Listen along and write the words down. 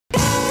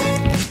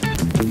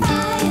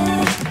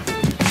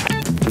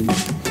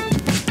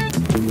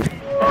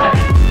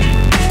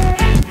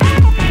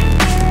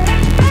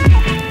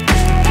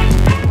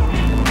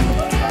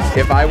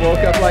If I woke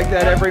up like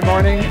that every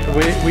morning,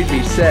 we'd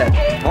be set.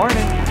 Morning.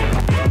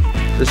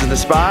 This is the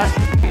spot.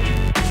 You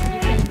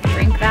can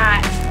drink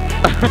that.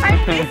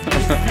 I miss you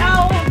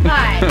so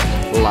much.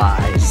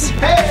 Lies.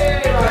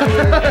 Hey!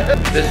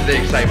 This is the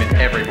excitement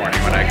every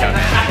morning when I come in.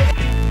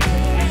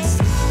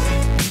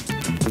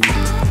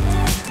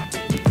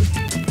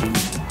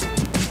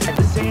 At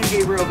the San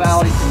Gabriel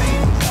Valley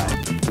Humane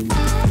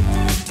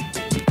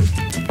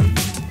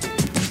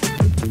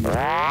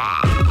Society.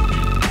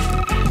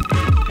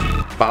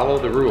 Follow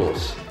the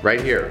rules right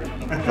here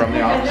from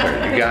the officer.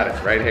 You got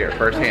it right here,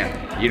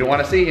 firsthand. You don't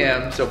want to see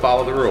him, so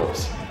follow the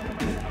rules.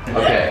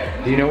 Okay,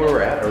 do you know where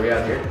we're at? Are we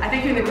out here? I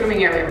think you're in the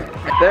grooming area.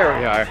 There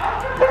we are.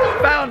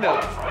 Found him.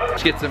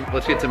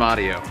 Let's get some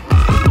audio.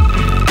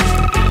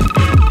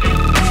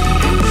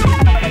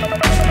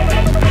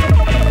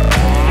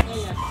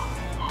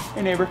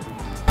 Hey neighbor.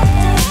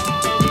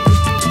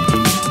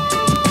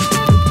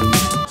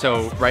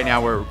 So right now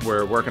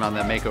we're working on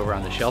the makeover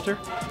on the shelter,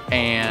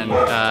 and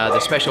the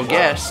special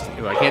guest,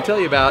 who I can't tell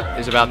you about,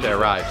 is about to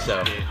arrive.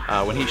 So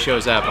when he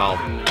shows up,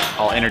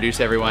 I'll introduce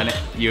everyone.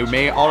 You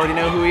may already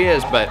know who he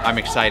is, but I'm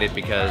excited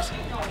because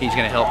he's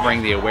going to help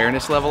bring the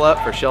awareness level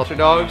up for shelter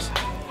dogs.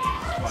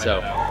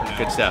 So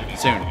good stuff.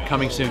 Soon,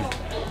 coming soon.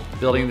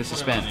 Building the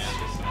suspense.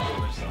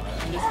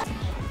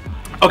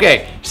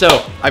 Okay,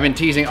 so I've been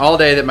teasing all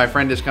day that my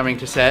friend is coming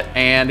to set,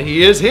 and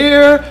he is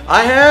here.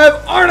 I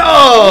have Arnold.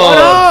 What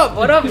up?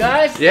 What up,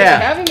 guys? Yeah. Thanks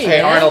for having me.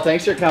 Hey, man. Arnold,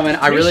 thanks for coming.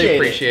 I really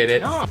appreciate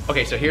it. No.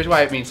 Okay, so here's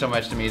why it means so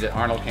much to me that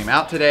Arnold came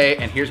out today,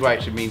 and here's why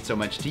it should mean so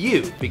much to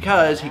you.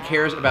 Because he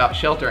cares about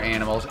shelter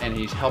animals, and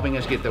he's helping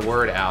us get the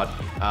word out.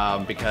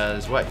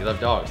 Because what? You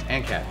love dogs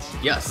and cats.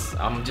 Yes,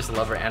 I'm just a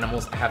lover of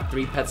animals. I have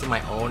 3 pets of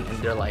my own, and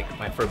they're like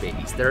my fur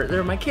babies.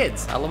 They're my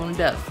kids. I love them to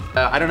death.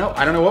 I don't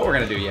know what we're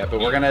gonna do yet, but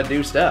we're gonna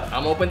do stuff.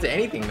 I'm open to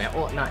anything, man.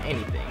 Well, not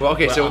anything. Well,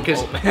 okay, so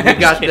because we've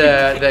got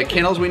the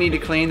kennels we need to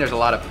clean. There's a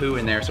lot of poo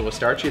in there, so we'll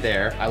start you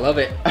there. I love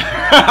it.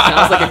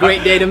 Sounds like a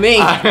great day to me.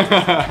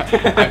 I'm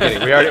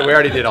kidding. We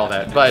already did all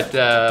that, but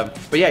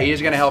yeah,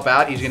 he's gonna help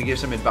out. He's gonna give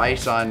some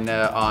advice on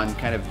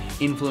kind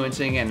of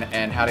influencing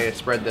and how to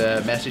spread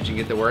the message and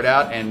get the word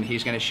out. And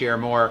he's gonna share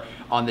more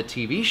on the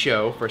TV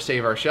show for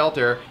Save Our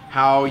Shelter,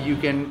 how you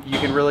can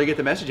really get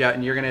the message out,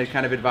 and you're gonna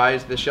kind of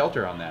advise the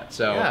shelter on that.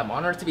 So yeah, I'm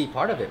honored to be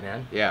part of it,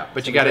 man. Yeah,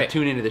 but you got to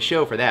tune into the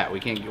show for that. We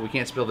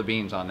can't spill the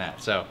beans on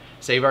that. So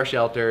Save Our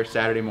Shelter,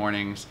 Saturday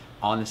mornings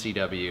on the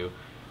CW.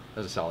 That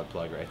was a solid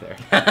plug right there.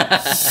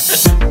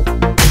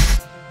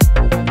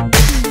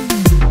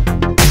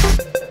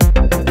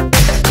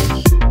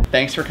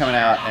 Thanks for coming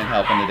out and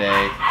helping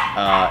today.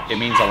 It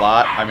means a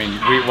lot. I mean,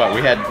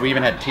 we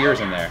even had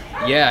tears in there.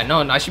 Yeah, no,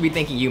 I should be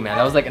thanking you, man.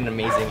 That was like an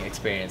amazing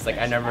experience. Like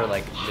I never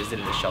like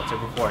visited a shelter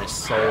before, and it's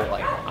so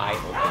like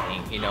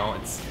eye-opening. You know,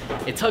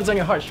 it tugs on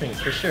your heartstrings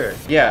for sure.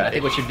 Yeah, I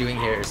think what you're doing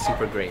here is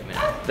super great, man.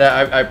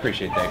 I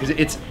appreciate that,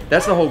 because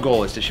that's the whole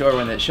goal, is to show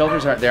everyone that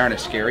shelters aren't a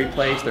scary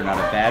place. They're not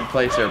a bad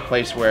place. They're a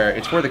place where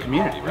it's for the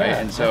community, right? Yeah,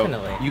 and so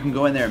definitely. you can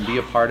go in there and be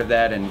a part of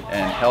that and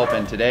help.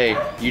 And today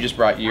you just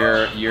brought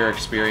your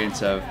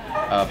experience of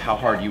how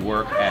hard you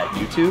work at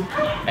YouTube,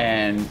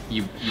 and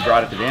you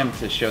brought it to them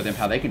to show them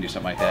how they can do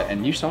something like that.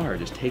 And you saw her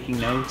just taking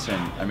notes,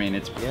 and I mean,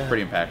 it's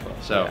pretty impactful.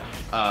 So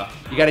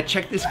you got to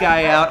check this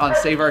guy out on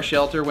Save Our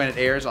Shelter when it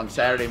airs on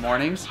Saturday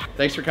mornings.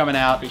 Thanks for coming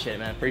out. Appreciate it,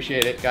 man.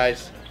 Appreciate it,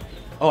 guys.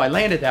 Oh, I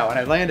landed that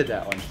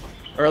one.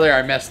 Earlier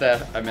I messed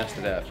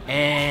it up.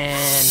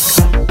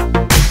 And